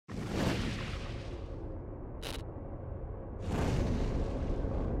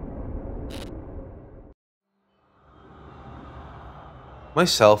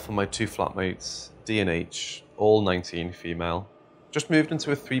Myself and my two flatmates, D and H, all 19 female, just moved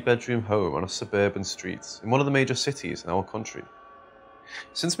into a 3-bedroom home on a suburban street in one of the major cities in our country.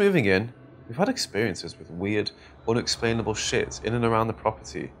 Since moving in, we've had experiences with weird, unexplainable shit in and around the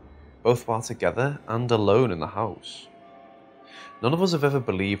property, both while together and alone in the house. None of us have ever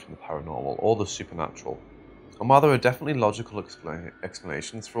believed in the paranormal or the supernatural, and while there are definitely logical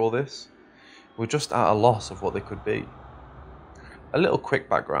explanations for all this, we're just at a loss of what they could be. A little quick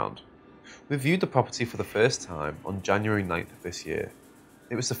background. We viewed the property for the first time on January 9th of this year.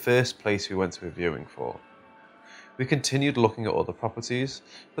 It was the first place we went to a viewing for. We continued looking at other properties,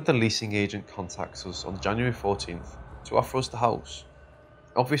 but the leasing agent contacts us on January 14th to offer us the house.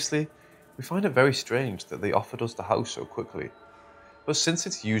 Obviously, we find it very strange that they offered us the house so quickly, but since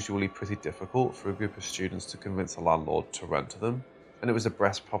it's usually pretty difficult for a group of students to convince a landlord to rent to them, and it was the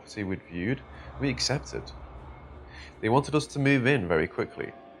best property we'd viewed, we accepted. They wanted us to move in very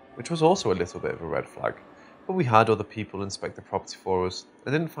quickly, which was also a little bit of a red flag, but we had other people inspect the property for us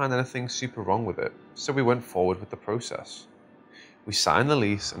and didn't find anything super wrong with it, so we went forward with the process. We signed the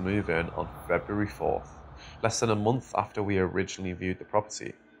lease and moved in on February 4th, less than a month after we originally viewed the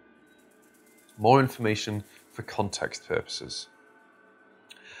property. More information for context purposes.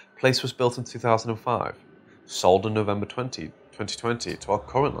 Place was built in 2005, sold on November 2020 to our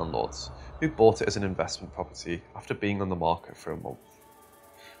current landlords, who bought it as an investment property after being on the market for a month.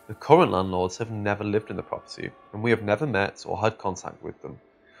 The current landlords have never lived in the property, and we have never met or had contact with them.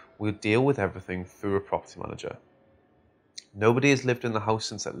 We deal with everything through a property manager. Nobody has lived in the house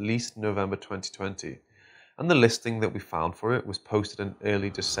since at least November 2020, and the listing that we found for it was posted in early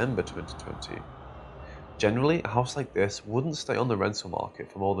December 2020. Generally, a house like this wouldn't stay on the rental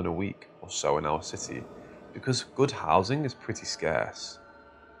market for more than a week or so in our city, because good housing is pretty scarce.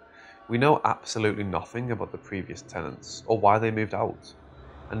 We know absolutely nothing about the previous tenants or why they moved out,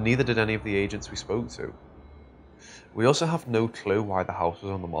 and neither did any of the agents we spoke to. We also have no clue why the house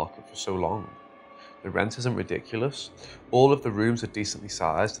was on the market for so long. The rent isn't ridiculous, all of the rooms are decently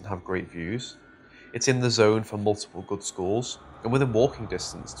sized and have great views. It's in the zone for multiple good schools, and within walking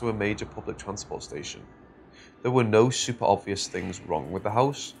distance to a major public transport station. There were no super obvious things wrong with the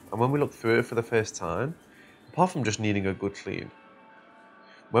house, and when we looked through it for the first time, apart from just needing a good clean.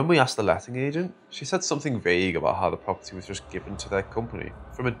 When we asked the letting agent, she said something vague about how the property was just given to their company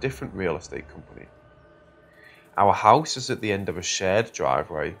from a different real estate company. Our house is at the end of a shared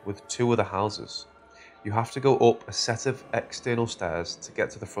driveway with two other houses. You have to go up a set of external stairs to get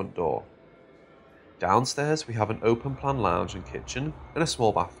to the front door. Downstairs we have an open plan lounge and kitchen and a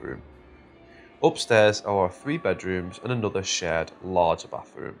small bathroom. Upstairs are our 3 bedrooms and another shared larger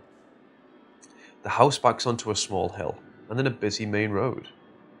bathroom. The house backs onto a small hill and then a busy main road.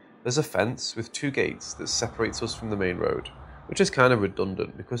 There's a fence with 2 gates that separates us from the main road, which is kind of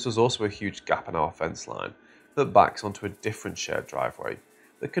redundant because there's also a huge gap in our fence line that backs onto a different shared driveway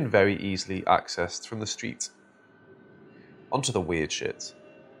that can very easily accessed from the street. Onto the weird shit.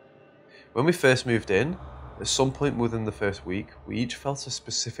 When we first moved in, at some point within the first week, we each felt a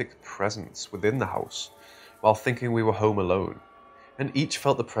specific presence within the house while thinking we were home alone, and each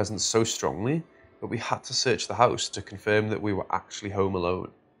felt the presence so strongly that we had to search the house to confirm that we were actually home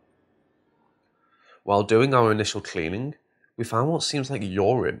alone. While doing our initial cleaning, we found what seems like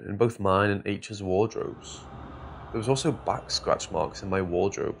urine in both mine and H's wardrobes. There was also back scratch marks in my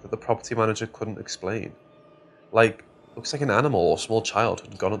wardrobe that the property manager couldn't explain. Looks like an animal or small child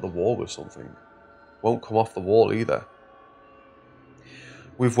had gone at the wall with something. Won't come off the wall either.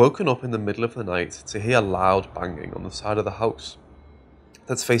 We've woken up in the middle of the night to hear loud banging on the side of the house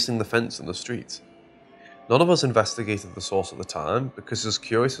that's facing the fence in the street. None of us investigated the source at the time because, as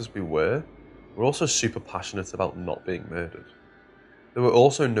curious as we were, we're also super passionate about not being murdered. There were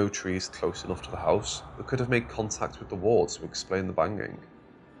also no trees close enough to the house that could have made contact with the walls to explain the banging.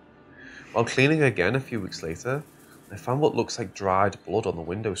 While cleaning again a few weeks later, I found what looks like dried blood on the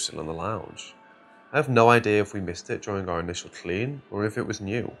windowsill in the lounge. I have no idea if we missed it during our initial clean or if it was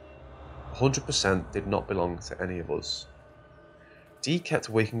new. 100% did not belong to any of us. Dee kept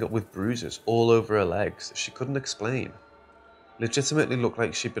waking up with bruises all over her legs that she couldn't explain. Legitimately looked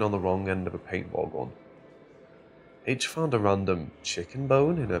like she'd been on the wrong end of a paintball gun. H found a random chicken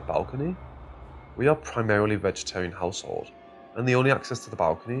bone in her balcony. We are primarily vegetarian household, and the only access to the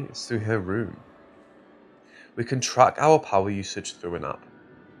balcony is through her room. We can track our power usage through an app,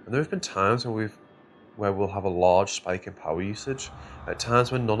 and there have been times where we'll have a large spike in power usage at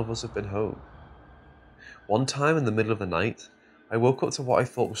times when none of us have been home. One time in the middle of the night, I woke up to what I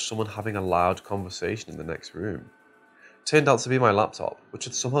thought was someone having a loud conversation in the next room. It turned out to be my laptop, which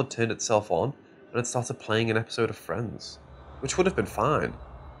had somehow turned itself on and had started playing an episode of Friends. which would have been fine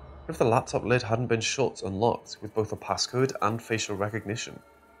if the laptop lid hadn't been shut and locked with both a passcode and facial recognition.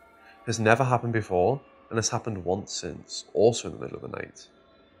 It has never happened before, and has happened once since, also in the middle of the night.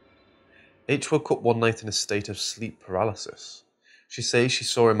 H woke up one night in a state of sleep paralysis. She says she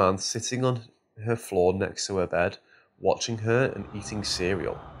saw a man sitting on her floor next to her bed, watching her and eating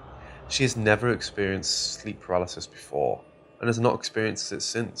cereal. She has never experienced sleep paralysis before, and has not experienced it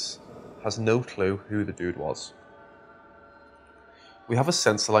since. Has no clue who the dude was. We have a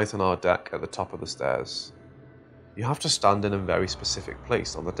sensor light on our deck at the top of the stairs. You have to stand in a very specific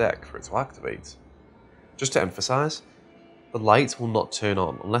place on the deck for it to activate. Just to emphasize, the light will not turn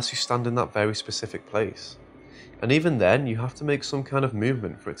on unless you stand in that very specific place. And even then, you have to make some kind of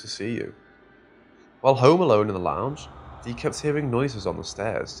movement for it to see you. While home alone in the lounge, Dee kept hearing noises on the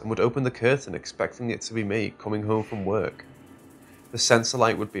stairs and would open the curtain expecting it to be me coming home from work. The sensor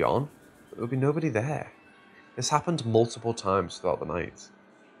light would be on, but there would be nobody there. This happened multiple times throughout the night.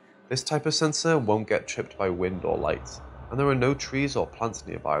 This type of sensor won't get tripped by wind or light, and there are no trees or plants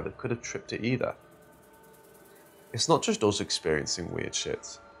nearby that could have tripped it either. It's not just us experiencing weird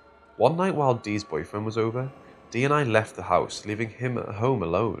shit. One night while Dee's boyfriend was over, Dee and I left the house, leaving him at home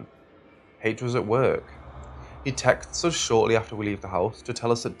alone. H was at work. He texts us shortly after we leave the house to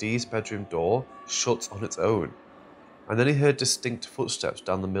tell us that Dee's bedroom door shut on its own, and then he heard distinct footsteps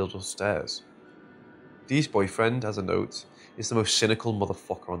down the middle of the stairs. Dee's boyfriend, as a note, is the most cynical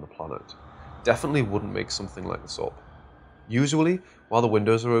motherfucker on the planet. Definitely wouldn't make something like this up. Usually, while the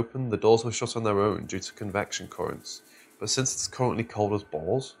windows are open, the doors will shut on their own due to convection currents, but since it's currently cold as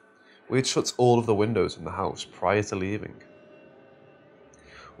balls, we had shut all of the windows in the house prior to leaving.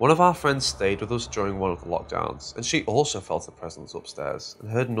 One of our friends stayed with us during one of the lockdowns, and she also felt a presence upstairs and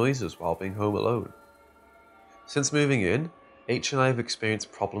heard noises while being home alone. Since moving in, H and I have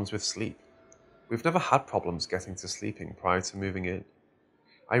experienced problems with sleep. We've never had problems getting to sleeping prior to moving in.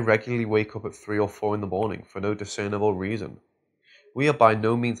 I regularly wake up at 3 or 4 in the morning for no discernible reason. We are by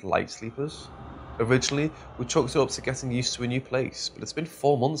no means light sleepers. Originally, we chalked it up to getting used to a new place, but it's been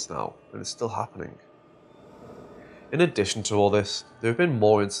 4 months now, and it's still happening. In addition to all this, there have been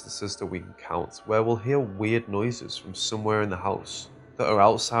more instances that we can count where we'll hear weird noises from somewhere in the house that are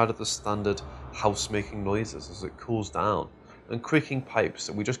outside of the standard house-making noises as it cools down, and creaking pipes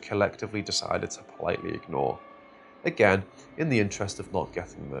that we just collectively decided to politely ignore. Again, in the interest of not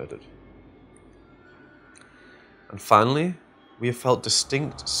getting murdered. And finally, we have felt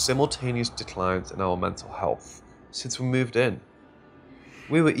distinct, simultaneous declines in our mental health since we moved in.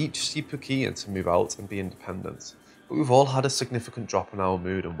 We were each super keen to move out and be independent, but we've all had a significant drop in our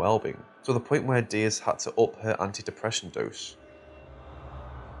mood and well-being, to the point where Dee has had to up her antidepressant dose.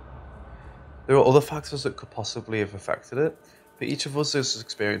 There are other factors that could possibly have affected it, but each of us has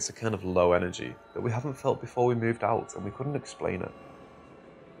experienced a kind of low energy that we haven't felt before we moved out, and we couldn't explain it.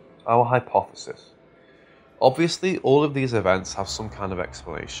 Our hypothesis. Obviously, all of these events have some kind of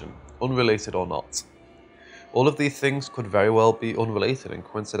explanation, unrelated or not. All of these things could very well be unrelated and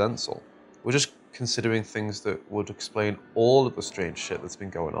coincidental. We're just considering things that would explain all of the strange shit that's been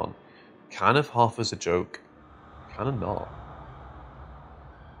going on. Kind of half as a joke, kind of not.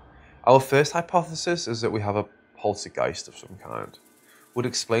 Our first hypothesis is that we have a poltergeist of some kind. Would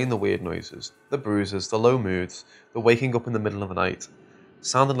explain the weird noises, the bruises, the low moods, the waking up in the middle of the night,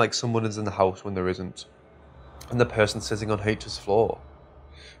 sounding like someone is in the house when there isn't, and the person sitting on H's floor.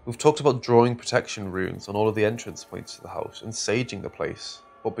 We've talked about drawing protection runes on all of the entrance points to the house and saging the place,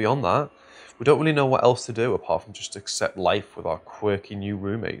 but beyond that, we don't really know what else to do apart from just accept life with our quirky new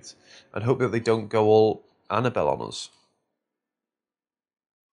roommate and hope that they don't go all Annabelle on us.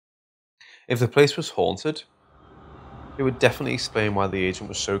 If the place was haunted, it would definitely explain why the agent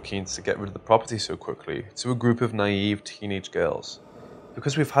was so keen to get rid of the property so quickly to a group of naive teenage girls,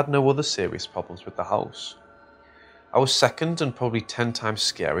 because we've had no other serious problems with the house. Our second and probably 10 times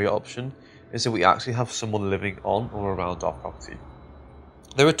scarier option is that we actually have someone living on or around our property.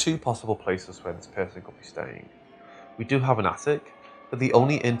 There are 2 possible places where this person could be staying. We do have an attic, but the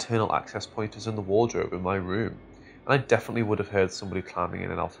only internal access point is in the wardrobe in my room, and I definitely would have heard somebody climbing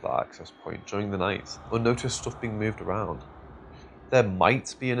in and out of that access point during the night, or noticed stuff being moved around. There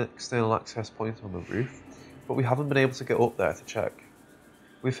might be an external access point on the roof, but we haven't been able to get up there to check.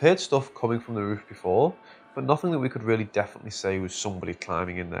 We've heard stuff coming from the roof before, but nothing that we could really definitely say was somebody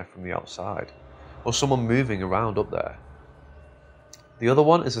climbing in there from the outside, or someone moving around up there. The other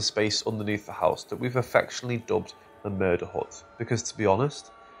one is a space underneath the house that we've affectionately dubbed the murder hut, because to be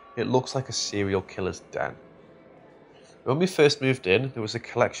honest, it looks like a serial killer's den. When we first moved in, there was a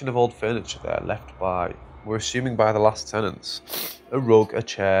collection of old furniture there left by, we're assuming by the last tenants. A rug, a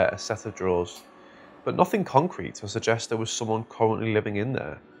chair, a set of drawers. but nothing concrete to suggest there was someone currently living in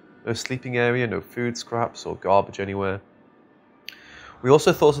there. No sleeping area, no food scraps or garbage anywhere. We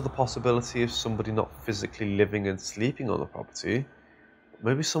also thought of the possibility of somebody not physically living and sleeping on the property, but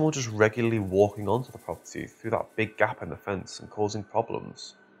maybe someone just regularly walking onto the property through that big gap in the fence and causing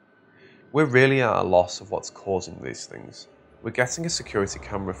problems. We're really at a loss of what's causing these things. We're getting a security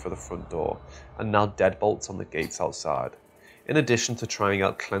camera for the front door and now deadbolts on the gates outside, in addition to trying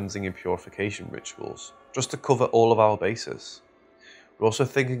out cleansing and purification rituals, just to cover all of our bases. We're also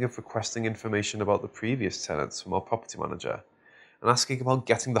thinking of requesting information about the previous tenants from our property manager and asking about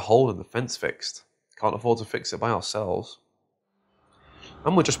getting the hole in the fence fixed. Can't afford to fix it by ourselves.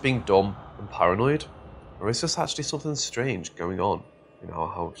 And we're just being dumb and paranoid? Or is this actually something strange going on in our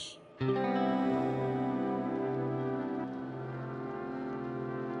house?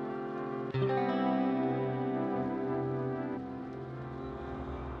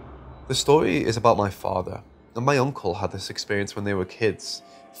 The story is about my father, and my uncle had this experience when they were kids.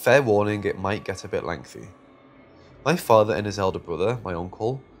 Fair warning, it might get a bit lengthy. My father and his elder brother, my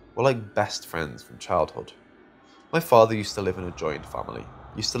uncle, were like best friends from childhood. My father used to live in a joint family.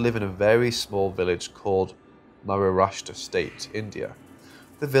 He used to live in a very small village called Maharashtra State, India.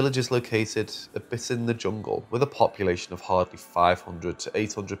 The village is located a bit in the jungle, with a population of hardly 500 to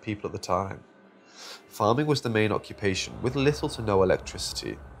 800 people at the time. Farming was the main occupation, with little to no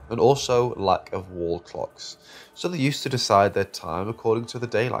electricity, and also lack of wall clocks, so they used to decide their time according to the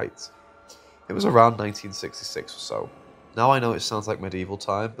daylight. It was around 1966 or so. Now I know it sounds like medieval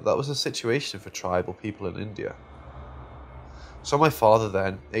time, but that was the situation for tribal people in India. So my father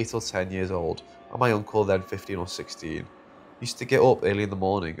then, 8 or 10 years old, and my uncle then 15 or 16, used to get up early in the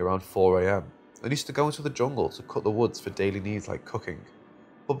morning around 4 AM and used to go into the jungle to cut the woods for daily needs like cooking.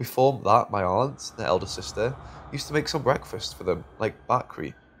 But before that, my aunt, their elder sister, used to make some breakfast for them, like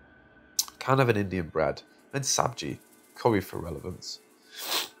bakri, kind of an Indian bread, and sabji, curry for relevance.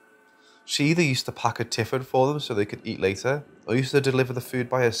 She either used to pack a tiffin for them so they could eat later, or used to deliver the food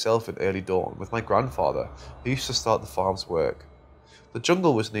by herself at early dawn with my grandfather, who used to start the farm's work. The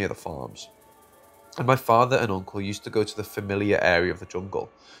jungle was near the farms, and my father and uncle used to go to the familiar area of the jungle,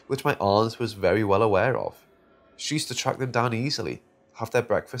 which my aunt was very well aware of. She used to track them down easily, have their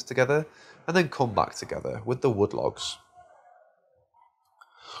breakfast together, and then come back together with the wood logs.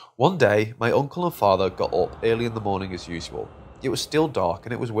 One day, my uncle and father got up early in the morning as usual. It was still dark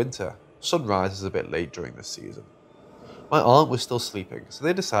and it was winter. Sunrise is a bit late during this season. My aunt was still sleeping, so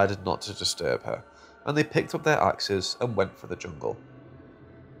they decided not to disturb her, and they picked up their axes and went for the jungle.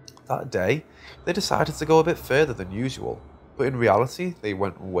 That day, they decided to go a bit further than usual, but in reality, they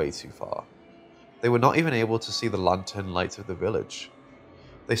went way too far. They were not even able to see the lantern lights of the village.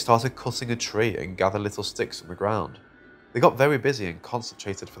 They started cutting a tree and gathered little sticks from the ground. They got very busy and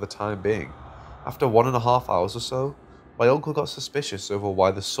concentrated for the time being. After 1.5 hours or so, my uncle got suspicious over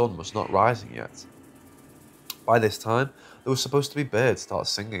why the sun was not rising yet. By this time, there was supposed to be birds start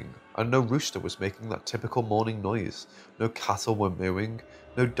singing, and no rooster was making that typical morning noise, no cattle were mooing,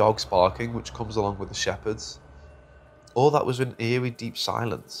 no dogs barking which comes along with the shepherds. All that was in eerie deep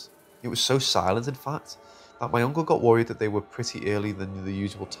silence. It was so silent, in fact, that my uncle got worried that they were pretty early than the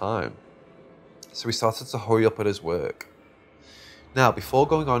usual time. So he started to hurry up at his work. Now, before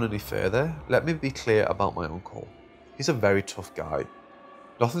going on any further, let me be clear about my uncle. He's a very tough guy.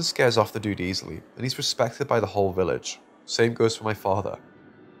 Nothing scares off the dude easily, and he's respected by the whole village. Same goes for my father.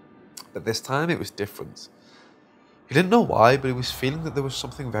 But this time it was different. He didn't know why, but he was feeling that there was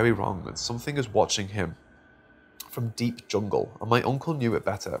something very wrong, and something was watching him from deep jungle, and my uncle knew it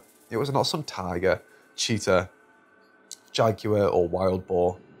better. It was not some tiger, cheetah, jaguar, or wild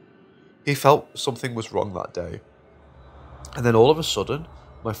boar. He felt something was wrong that day. And then all of a sudden,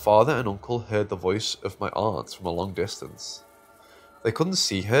 my father and uncle heard the voice of my aunt from a long distance. They couldn't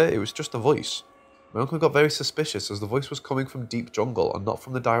see her, it was just a voice. My uncle got very suspicious as the voice was coming from deep jungle and not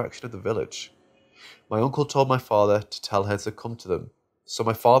from the direction of the village. My uncle told my father to tell her to come to them, so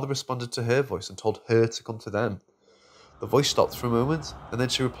my father responded to her voice and told her to come to them. The voice stopped for a moment, and then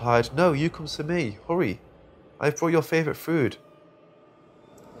she replied, "No, you come to me, hurry. I've brought your favourite food."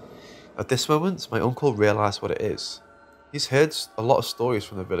 At this moment, my uncle realised what it is. He's heard a lot of stories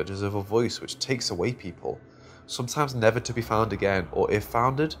from the villagers of a voice which takes away people, sometimes never to be found again, or if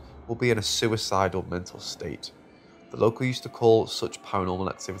founded, will be in a suicidal mental state. The local used to call such paranormal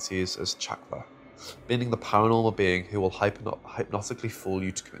activities as chakra, meaning the paranormal being who will hypnotically fool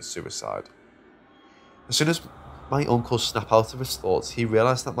you to commit suicide. As soon as my uncle snapped out of his thoughts, he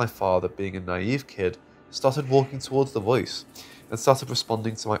realised that my father, being a naive kid, started walking towards the voice and started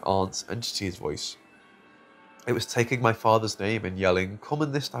responding to my aunt's entity's voice. It was taking my father's name and yelling, "Come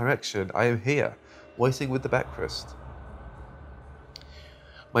in this direction, I am here. waiting with the breakfast.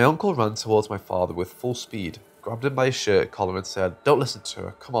 My uncle ran towards my father with full speed, grabbed him by his shirt collar and said, "Don't listen to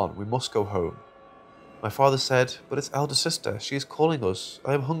her, come on, we must go home." My father said, "But it's elder sister, she is calling us,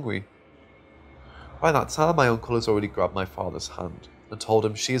 I am hungry." By that time, my uncle has already grabbed my father's hand and told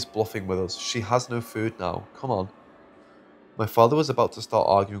him she is bluffing with us, she has no food now, come on. My father was about to start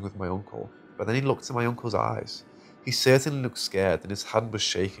arguing with my uncle, but then he looked in my uncle's eyes. He certainly looked scared and his hand was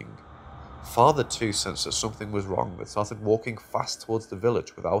shaking. Father too sensed that something was wrong and started walking fast towards the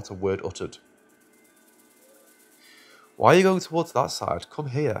village without a word uttered. "Why are you going towards that side? Come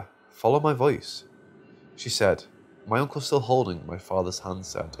here. Follow my voice," she said. My uncle, still holding my father's hand,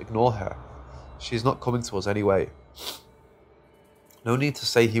 said, "Ignore her. She is not coming to us anyway." No need to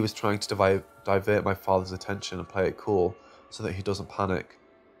say he was trying to divert my father's attention and play it cool so that he doesn't panic.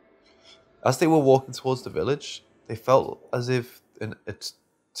 As they were walking towards the village, they felt as if an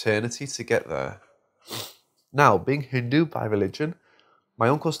eternity to get there. Now, being Hindu by religion, my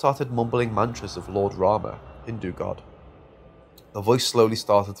uncle started mumbling mantras of Lord Rama, Hindu god. The voice slowly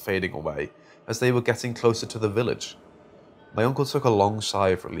started fading away as they were getting closer to the village. My uncle took a long sigh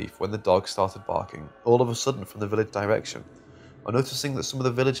of relief when the dog started barking, all of a sudden from the village direction, on noticing that some of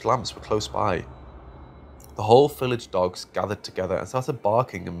the village lamps were close by. The whole village dogs gathered together and started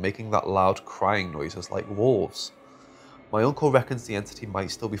barking and making that loud crying noises like wolves. My uncle reckons the entity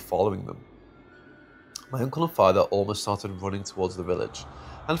might still be following them. My uncle and father almost started running towards the village,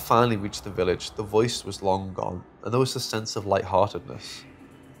 and finally reached the village. The voice was long gone, and there was a sense of lightheartedness.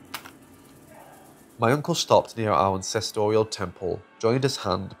 My uncle stopped near our ancestral temple, joined his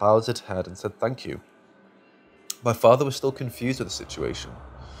hand, bowed his head, and said thank you. My father was still confused with the situation.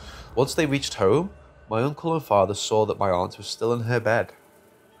 Once they reached home, my uncle and father saw that my aunt was still in her bed.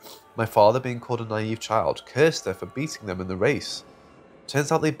 My father, being called a naive child, cursed her for beating them in the race.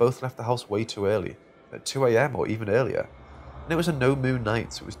 Turns out they both left the house way too early, at 2 a.m. or even earlier, and it was a no-moon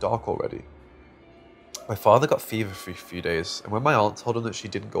night, so it was dark already. My father got fever for a few days, and when my aunt told him that she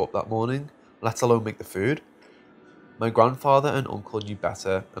didn't go up that morning, let alone make the food, my grandfather and uncle knew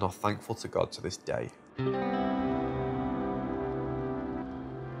better and are thankful to God to this day.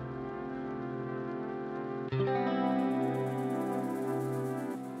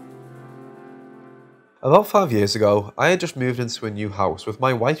 About 5 years ago, I had just moved into a new house with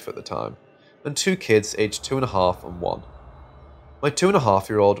my wife at the time, and 2 kids aged 2.5 and 1. My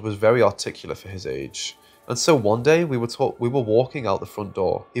 2.5-year-old was very articulate for his age, and so one day we were walking out the front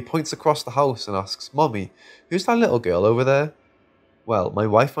door. He points across the house and asks, "Mommy, who's that little girl over there?" Well, my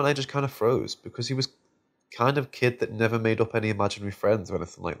wife and I just kind of froze, because he was kind of kid that never made up any imaginary friends or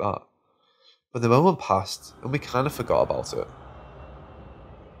anything like that. But the moment passed, and we kind of forgot about it.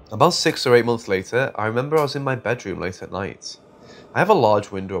 About 6 or 8 months later, I remember I was in my bedroom late at night. I have a large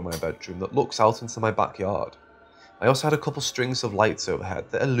window in my bedroom that looks out into my backyard. I also had a couple strings of lights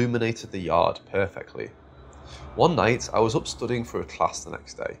overhead that illuminated the yard perfectly. One night, I was up studying for a class the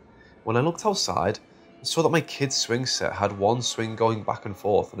next day. When I looked outside, I saw that my kid's swing set had one swing going back and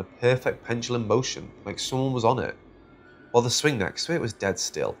forth in a perfect pendulum motion, like someone was on it, while the swing next to it was dead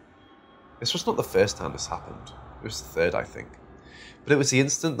still. This was not the first time this happened. It was the third, I think. But it was the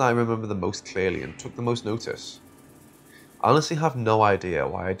instant that I remember the most clearly and took the most notice. I honestly have no idea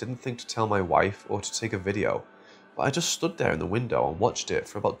why I didn't think to tell my wife or to take a video, but I just stood there in the window and watched it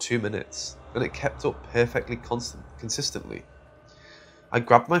for about 2 minutes, and it kept up perfectly consistently. I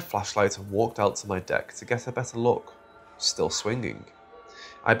grabbed my flashlight and walked out to my deck to get a better look. Still swinging.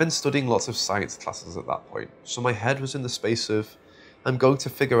 I'd been studying lots of science classes at that point, so my head was in the space of, I'm going to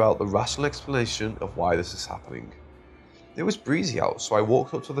figure out the rational explanation of why this is happening. It was breezy out, so I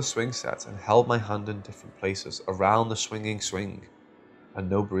walked up to the swing set and held my hand in different places around the swinging swing, and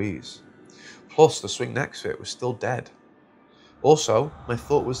no breeze. Plus, the swing next to it was still dead. Also, my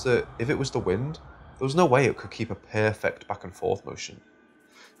thought was that if it was the wind, there was no way it could keep a perfect back and forth motion.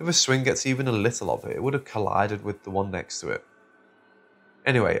 If a swing gets even a little of it, it would have collided with the one next to it.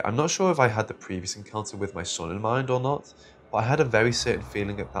 Anyway, I'm not sure if I had the previous encounter with my son in mind or not, but I had a very certain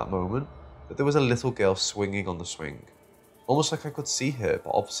feeling at that moment that there was a little girl swinging on the swing. Almost like I could see her,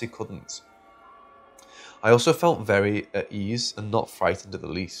 but obviously couldn't. I also felt very at ease and not frightened at the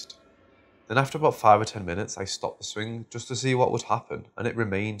least. Then after about 5 or 10 minutes, I stopped the swing just to see what would happen, and it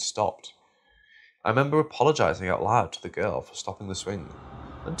remained stopped. I remember apologising out loud to the girl for stopping the swing,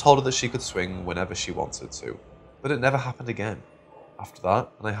 and told her that she could swing whenever she wanted to, but it never happened again after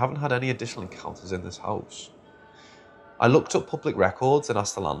that, and I haven't had any additional encounters in this house. I looked up public records and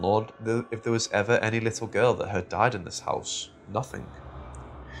asked the landlord if there was ever any little girl that had died in this house. Nothing.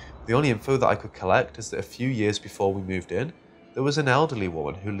 The only info that I could collect is that a few years before we moved in, there was an elderly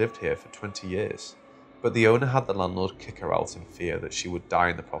woman who lived here for 20 years, but the owner had the landlord kick her out in fear that she would die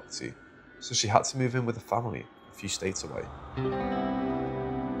in the property, so she had to move in with the family a few states away.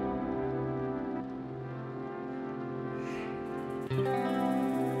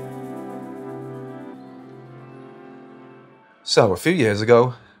 So, a few years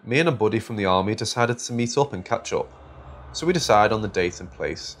ago, me and a buddy from the army decided to meet up and catch up. So we decided on the date and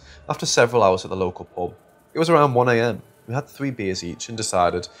place after several hours at the local pub. It was around 1 AM. We had 3 beers each and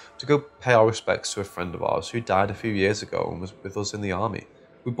decided to go pay our respects to a friend of ours who died a few years ago and was with us in the army.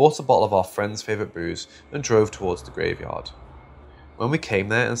 We bought a bottle of our friend's favourite booze and drove towards the graveyard. When we came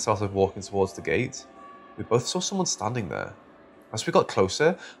there and started walking towards the gate, we both saw someone standing there. As we got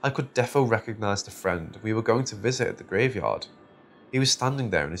closer, I could defo recognise the friend we were going to visit at the graveyard. He was standing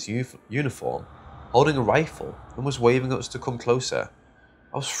there in his uniform, holding a rifle, and was waving at us to come closer.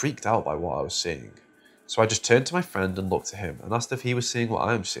 I was freaked out by what I was seeing, so I just turned to my friend and looked at him and asked if he was seeing what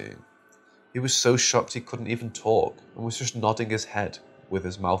I am seeing. He was so shocked he couldn't even talk and was just nodding his head with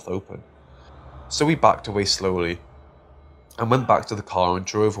his mouth open. So we backed away slowly and went back to the car and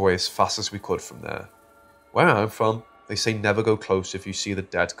drove away as fast as we could from there. Where I'm from, they say never go close if you see the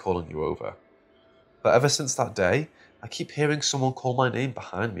dead calling you over. But ever since that day, I keep hearing someone call my name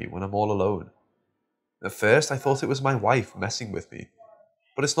behind me when I'm all alone. At first, I thought it was my wife messing with me,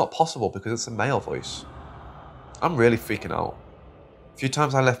 but it's not possible because it's a male voice. I'm really freaking out. A few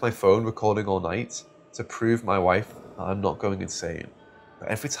times I left my phone recording all night to prove my wife that I'm not going insane. But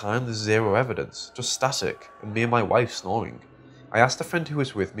every time there's zero evidence, just static, and me and my wife snoring. I asked a friend who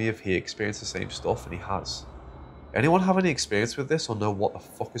was with me if he experienced the same stuff, and he has. Anyone have any experience with this or know what the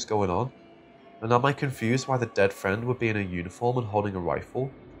fuck is going on? And am I confused why the dead friend would be in a uniform and holding a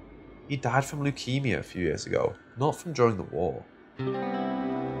rifle? He died from leukemia a few years ago, not from during the war.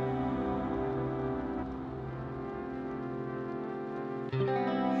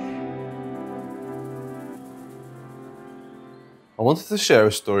 I wanted to share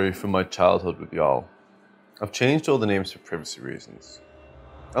a story from my childhood with y'all. I've changed all the names for privacy reasons.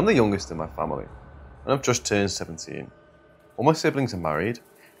 I'm the youngest in my family, and I've just turned 17. All my siblings are married,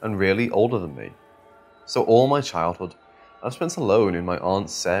 and really older than me. So all my childhood, I've spent alone in my Aunt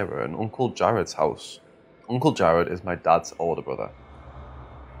Sarah and Uncle Jared's house. Uncle Jared is my dad's older brother.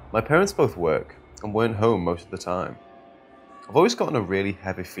 My parents both work, and weren't home most of the time. I've always gotten a really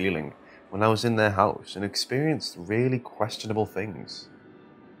heavy feeling when I was in their house and experienced really questionable things.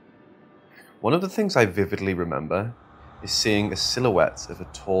 One of the things I vividly remember is seeing a silhouette of a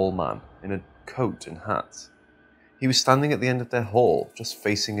tall man in a coat and hat. He was standing at the end of their hall, just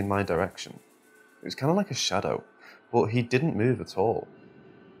facing in my direction. It was kind of like a shadow, but he didn't move at all.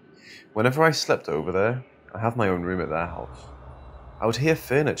 Whenever I slept over there, I have my own room at their house, I would hear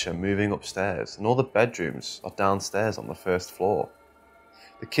furniture moving upstairs, and all the bedrooms are downstairs on the first floor.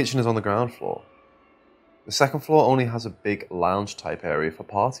 The kitchen is on the ground floor. The second floor only has a big lounge type area for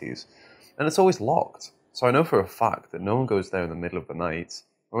parties, and it's always locked, so I know for a fact that no one goes there in the middle of the night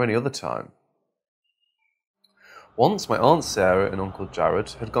or any other time. Once my Aunt Sarah and Uncle Jared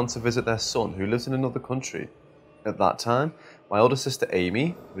had gone to visit their son who lives in another country. At that time, my older sister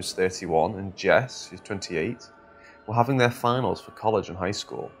Amy, who was 31, and Jess, who's 28, were having their finals for college and high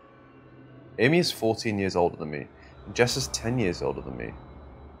school. Amy is 14 years older than me, and Jess is 10 years older than me.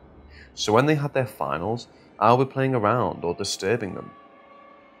 So when they had their finals, I'll be playing around or disturbing them.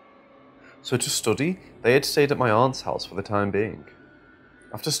 So to study, they had stayed at my aunt's house for the time being.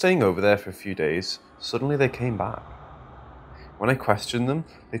 After staying over there for a few days, suddenly they came back. When I questioned them,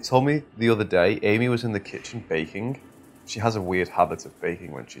 they told me the other day Amy was in the kitchen baking. She has a weird habit of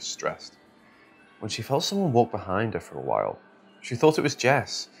baking when she's stressed. When she felt someone walk behind her for a while, she thought it was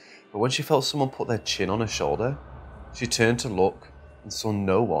Jess, but when she felt someone put their chin on her shoulder, she turned to look and saw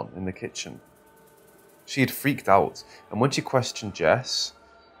no one in the kitchen. She had freaked out, and when she questioned Jess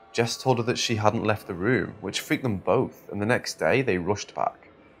told her that she hadn't left the room, which freaked them both, and the next day they rushed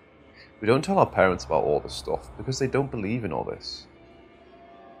back. We don't tell our parents about all this stuff because they don't believe in all this.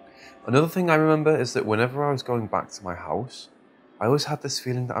 Another thing I remember is that whenever I was going back to my house, I always had this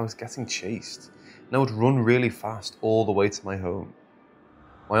feeling that I was getting chased, and I would run really fast all the way to my home.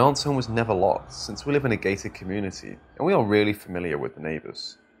 My aunt's home was never locked since we live in a gated community and we are really familiar with the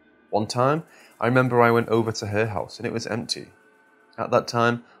neighbours. One time, I remember I went over to her house and it was empty. At that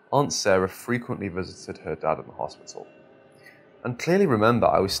time, Aunt Sarah frequently visited her dad in the hospital. And clearly remember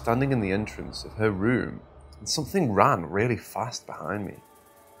I was standing in the entrance of her room and something ran really fast behind me.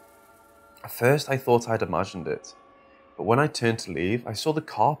 At first I thought I'd imagined it, but when I turned to leave, I saw the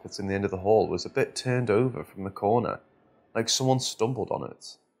carpet in the end of the hall was a bit turned over from the corner, like someone stumbled on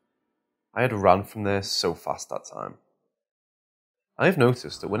it. I had ran from there so fast that time. I have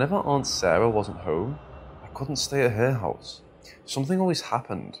noticed that whenever Aunt Sarah wasn't home, couldn't stay at her house. Something always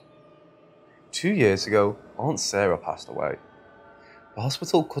happened. 2 years ago, Aunt Sarah passed away. The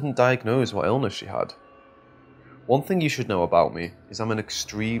hospital couldn't diagnose what illness she had. One thing you should know about me is I'm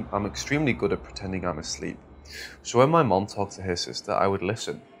extremely good at pretending I'm asleep. So when my mom talked to her sister, I would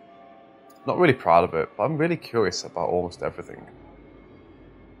listen. Not really proud of it, but I'm really curious about almost everything.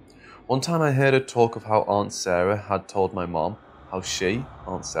 One time I heard her talk of how Aunt Sarah had told my mom how she,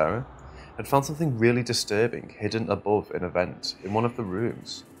 Aunt Sarah, had found something really disturbing hidden above an vent in one of the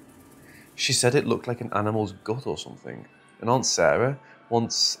rooms. She said it looked like an animal's gut or something, and Aunt Sarah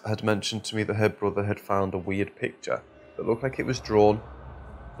once had mentioned to me that her brother had found a weird picture that looked like it was drawn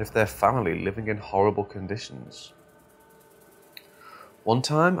of their family living in horrible conditions. One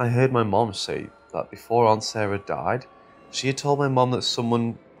time I heard my mom say that before Aunt Sarah died, she had told my mom that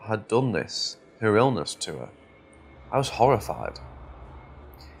someone had done this, her illness, to her. I was horrified.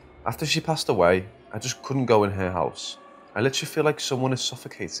 After she passed away, I just couldn't go in her house. I literally feel like someone is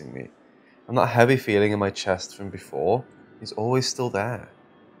suffocating me, and that heavy feeling in my chest from before is always still there.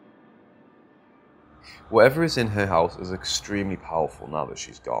 Whatever is in her house is extremely powerful now that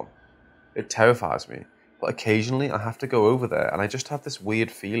she's gone. It terrifies me, but occasionally I have to go over there and I just have this weird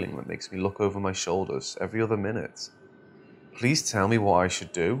feeling that makes me look over my shoulders every other minute. Please tell me what I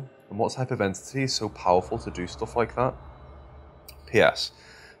should do and what type of entity is so powerful to do stuff like that. P.S.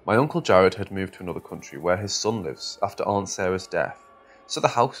 My Uncle Jared had moved to another country where his son lives after Aunt Sarah's death, so the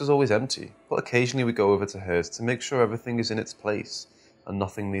house is always empty, but occasionally we go over to hers to make sure everything is in its place and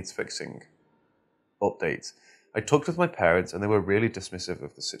nothing needs fixing. Update. I talked with my parents and they were really dismissive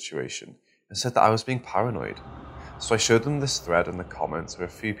of the situation and said that I was being paranoid. So I showed them this thread in the comments where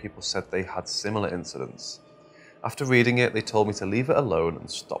a few people said they had similar incidents. After reading it, they told me to leave it alone and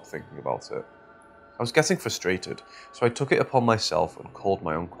stop thinking about it. I was getting frustrated, so I took it upon myself and called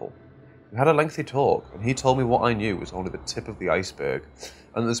my uncle. We had a lengthy talk, and he told me what I knew was only the tip of the iceberg,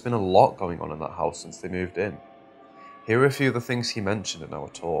 and there's been a lot going on in that house since they moved in. Here are a few of the things he mentioned in our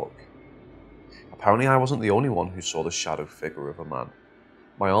talk. Apparently I wasn't the only one who saw the shadow figure of a man.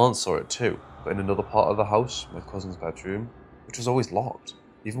 My aunt saw it too, but in another part of the house, my cousin's bedroom, which was always locked,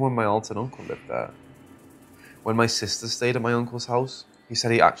 even when my aunt and uncle lived there. When my sister stayed at my uncle's house, he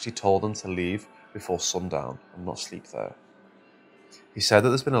said he actually told them to leave before sundown and not sleep there. He said that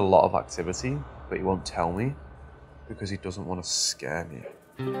there's been a lot of activity, but he won't tell me because he doesn't want to scare me.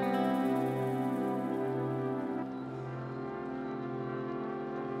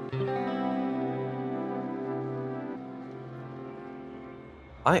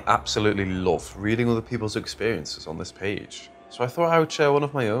 I absolutely love reading other people's experiences on this page, so I thought I would share one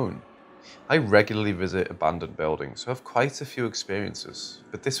of my own. I regularly visit abandoned buildings, so I have quite a few experiences,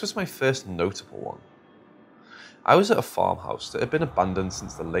 but this was my first notable one. I was at a farmhouse that had been abandoned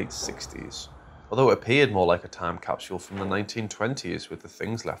since the late 60s, although it appeared more like a time capsule from the 1920s with the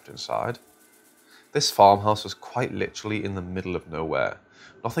things left inside. This farmhouse was quite literally in the middle of nowhere,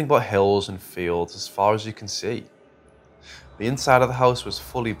 nothing but hills and fields as far as you can see. The inside of the house was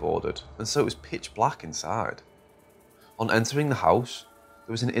fully boarded, and so it was pitch black inside. On entering the house,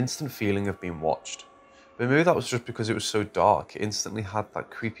 there was an instant feeling of being watched, but maybe that was just because it was so dark, it instantly had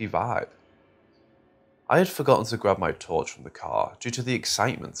that creepy vibe. I had forgotten to grab my torch from the car due to the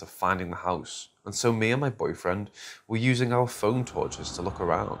excitement of finding the house, and so me and my boyfriend were using our phone torches to look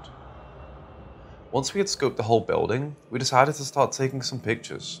around. Once we had scoped the whole building, we decided to start taking some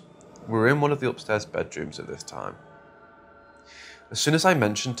pictures. We were in one of the upstairs bedrooms at this time. As soon as I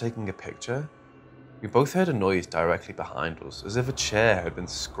mentioned taking a picture, we both heard a noise directly behind us, as if a chair had been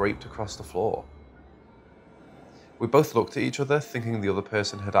scraped across the floor. We both looked at each other, thinking the other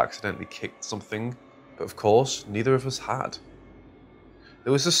person had accidentally kicked something, but of course, neither of us had.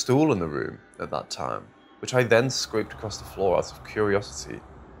 There was a stool in the room at that time, which I then scraped across the floor out of curiosity,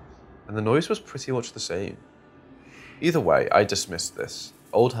 and the noise was pretty much the same. Either way, I dismissed this.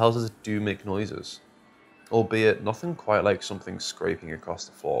 Old houses do make noises, albeit nothing quite like something scraping across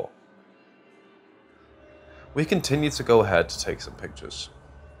the floor. We continued to go ahead to take some pictures.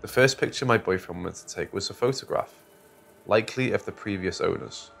 The first picture my boyfriend wanted to take was a photograph, likely of the previous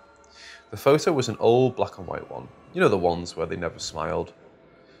owners. The photo was an old black and white one, you know, the ones where they never smiled.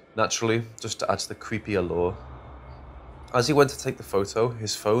 Naturally, just to add to the creepy allure. As he went to take the photo,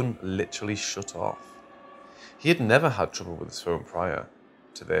 his phone literally shut off. He had never had trouble with his phone prior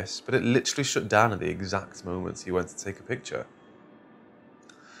to this, but it literally shut down at the exact moment he went to take a picture.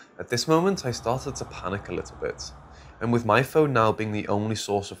 At this moment, I started to panic a little bit, and with my phone now being the only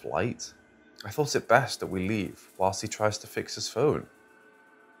source of light, I thought it best that we leave whilst he tries to fix his phone.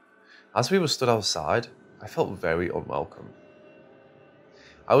 As we were stood outside, I felt very unwelcome.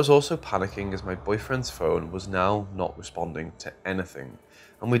 I was also panicking as my boyfriend's phone was now not responding to anything,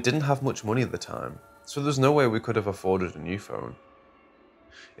 and we didn't have much money at the time, so there's no way we could have afforded a new phone.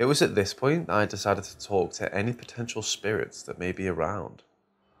 It was at this point that I decided to talk to any potential spirits that may be around.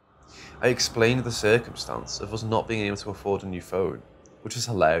 I explained the circumstance of us not being able to afford a new phone, which is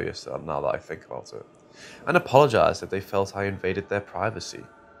hilarious now that I think about it, and apologised if they felt I invaded their privacy.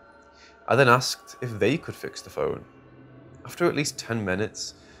 I then asked if they could fix the phone. After at least 10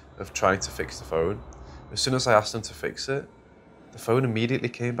 minutes of trying to fix the phone, as soon as I asked them to fix it, the phone immediately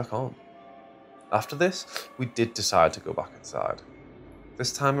came back on. After this, we did decide to go back inside.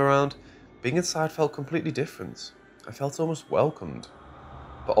 This time around, being inside felt completely different. I felt almost welcomed,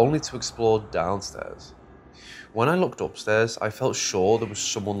 but only to explore downstairs. When I looked upstairs, I felt sure there was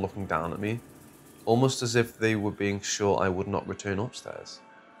someone looking down at me, almost as if they were being sure I would not return upstairs.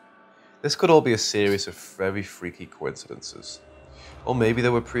 This could all be a series of very freaky coincidences. Or maybe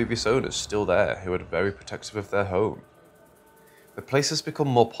there were previous owners still there who were very protective of their home. The place has become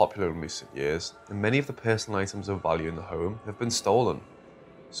more popular in recent years, and many of the personal items of value in the home have been stolen,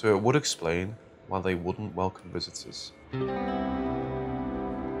 so it would explain why they wouldn't welcome visitors.